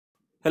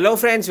Hello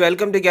friends,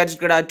 welcome to Gadget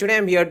Kada. Today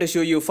I'm here to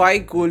show you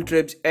 5 cool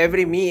trips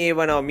every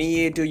MIA1 or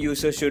MIA2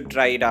 user should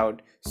try it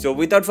out. So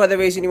without further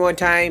wasting any more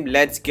time,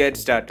 let's get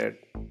started.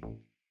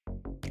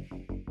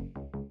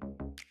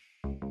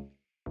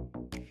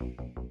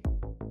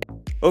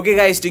 Okay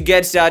guys, to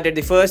get started,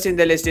 the first in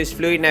the list is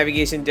Fluid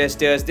Navigation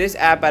Gestures. This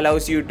app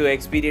allows you to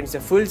experience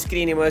a full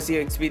screen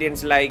immersive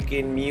experience like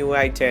in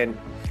MIUI 10.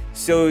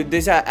 So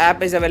this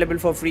app is available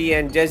for free,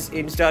 and just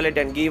install it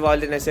and give all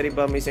the necessary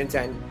permissions,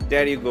 and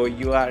there you go,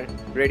 you are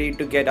ready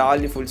to get all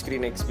the full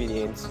screen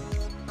experience.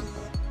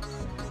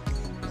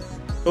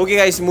 Okay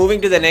guys,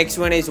 moving to the next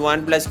one is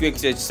Oneplus Quick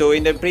Switch. So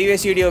in the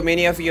previous video,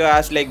 many of you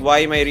asked like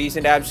why my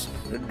recent apps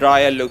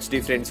drawer looks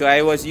different. So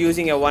I was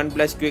using a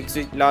Oneplus Quick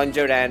Switch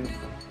launcher, and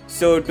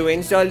so to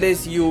install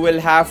this you will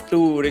have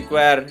to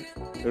require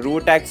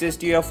root access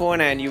to your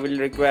phone, and you will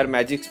require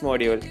Magix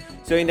module.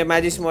 So in the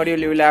Magix module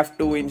you will have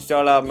to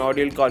install a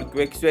module called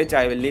Quick Switch.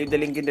 I will leave the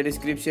link in the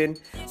description.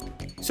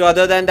 So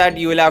other than that,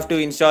 you will have to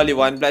install the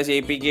OnePlus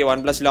APK,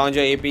 OnePlus Launcher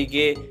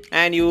APK,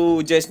 and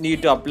you just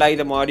need to apply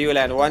the module.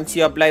 And once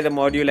you apply the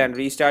module and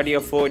restart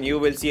your phone, you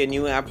will see a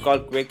new app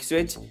called Quick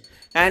Switch,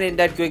 and in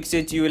that Quick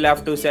Switch you will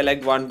have to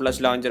select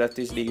OnePlus Launcher as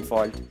this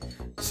default.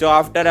 So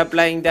after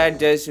applying that,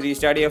 just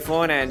restart your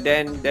phone, and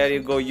then there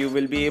you go, you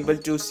will be able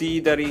to see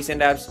the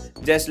recent apps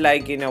just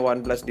like in a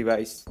OnePlus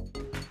device.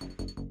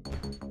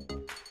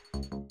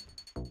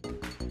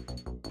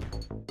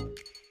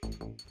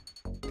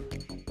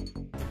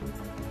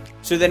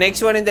 So the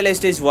next one in the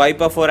list is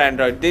Wiper for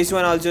Android. This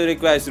one also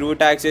requires root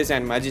access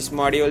and Magix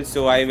modules.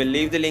 So I will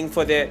leave the link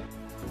for the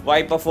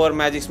Wiper for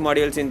Magix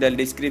modules in the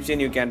description.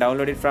 You can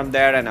download it from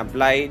there and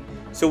apply it.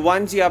 So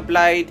once you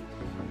apply it,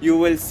 you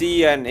will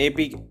see an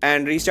APK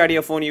and restart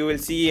your phone. You will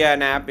see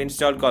an app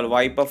installed called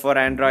Wiper for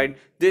Android.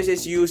 This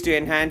is used to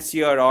enhance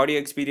your audio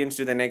experience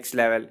to the next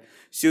level.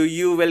 So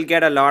you will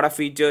get a lot of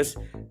features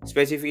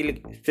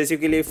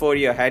specifically for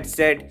your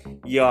headset,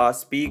 your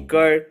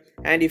speaker,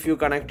 and if you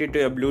connect it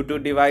to a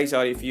Bluetooth device,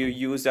 or if you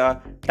use a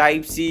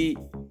Type-C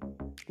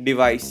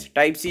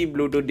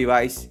Bluetooth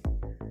device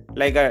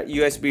like a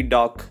USB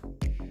dock.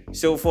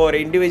 So for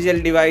individual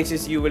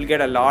devices you will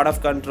get a lot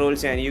of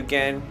controls, and you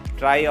can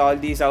try all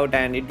these out,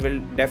 and it will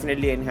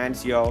definitely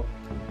enhance your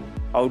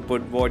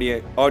output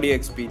audio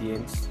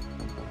experience.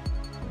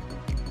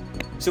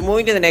 So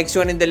moving to the next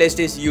one in the list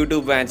is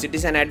YouTube Vans. It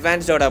is an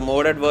advanced or a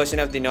modded version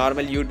of the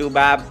normal YouTube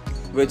app,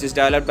 which is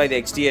developed by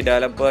the XDA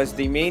developers.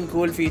 The main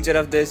cool feature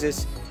of this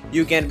is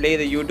you can play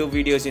the YouTube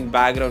videos in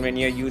background when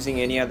you're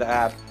using any other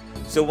app.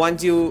 So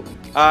once you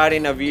are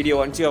in a video,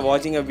 once you are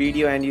watching a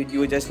video and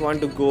you just want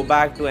to go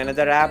back to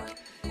another app,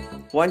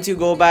 once you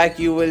go back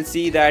you will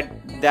see that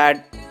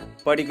that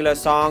particular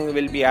song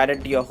will be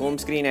added to your home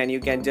screen, and you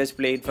can just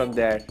play it from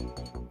there.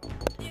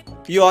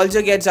 You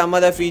also get some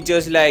other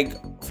features like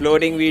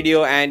floating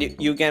video, and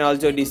you can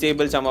also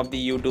disable some of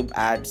the YouTube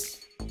ads.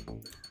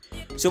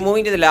 So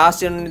moving to the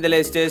last one in the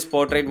list is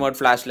portrait mode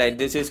flashlight.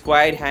 This is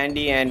quite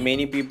handy and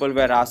many people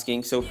were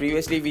asking. So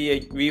previously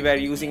we were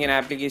using an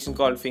application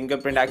called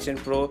Fingerprint Action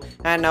Pro,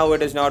 and now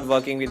it is not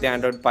working with the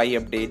Android Pie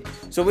update.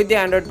 So with the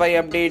Android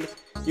Pie update,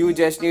 you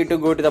just need to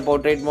go to the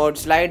portrait mode,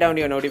 slide down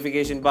your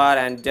notification bar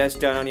and just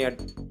turn on your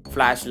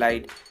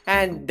flashlight,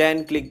 and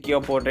then click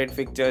your portrait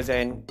pictures,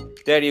 and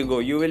there you go,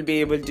 you will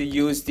be able to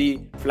use the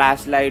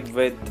flashlight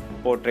with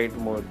portrait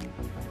mode.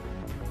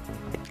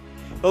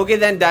 Okay,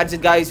 then that's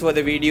it guys for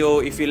the video.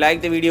 If you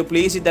like the video,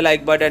 please hit the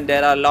like button.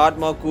 There are a lot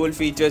more cool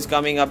features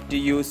coming up to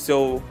you,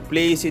 so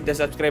please hit the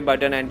subscribe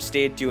button and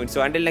stay tuned.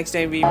 So until next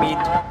time we meet,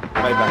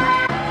 bye bye.